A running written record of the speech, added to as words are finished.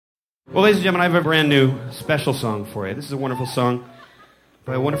Well, ladies and gentlemen, I have a brand new special song for you. This is a wonderful song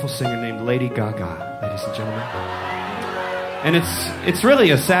by a wonderful singer named Lady Gaga, ladies and gentlemen. And it's really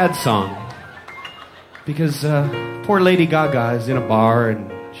a sad song because poor Lady Gaga is in a bar and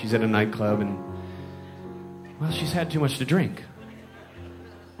she's at a nightclub and, well, she's had too much to drink.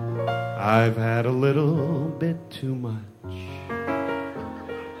 I've had a little bit too much.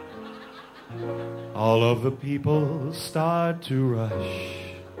 All of the people start to rush.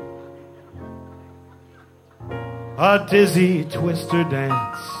 A dizzy twister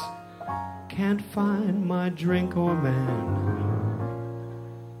dance. Can't find my drink or man.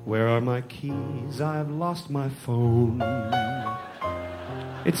 Where are my keys? I've lost my phone.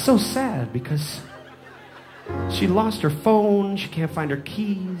 It's so sad because she lost her phone. She can't find her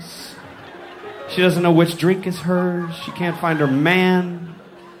keys. She doesn't know which drink is hers. She can't find her man.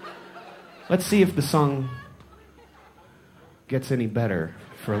 Let's see if the song gets any better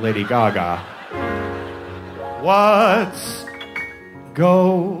for Lady Gaga. What's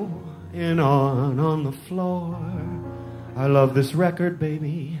going on the floor? I love this record,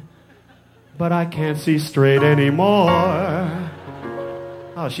 baby, but I can't see straight anymore.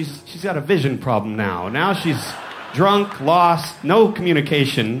 Oh, she's got a vision problem now. Now she's drunk, lost, no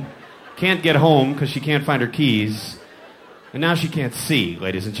communication, can't get home because she can't find her keys, and now she can't see,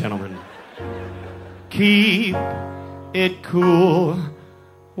 ladies and gentlemen. Keep it cool.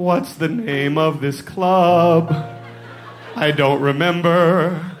 What's the name of this club? I don't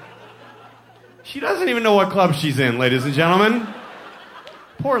remember. She doesn't even know what club she's in, ladies and gentlemen.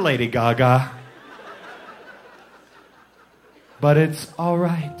 Poor Lady Gaga. But it's all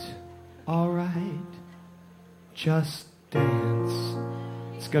right. Just dance.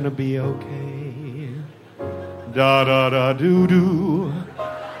 It's gonna be okay. Da-da-da-doo-doo.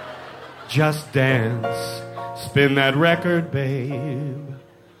 Just dance. Spin that record, babe.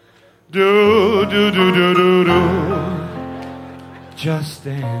 Do-do-do-do-do-do. Just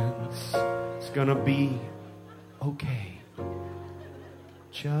dance. It's gonna be okay.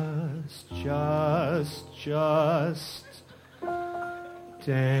 Just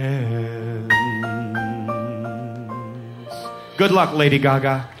dance. Good luck, Lady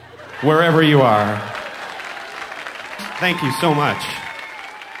Gaga, wherever you are. Thank you so much.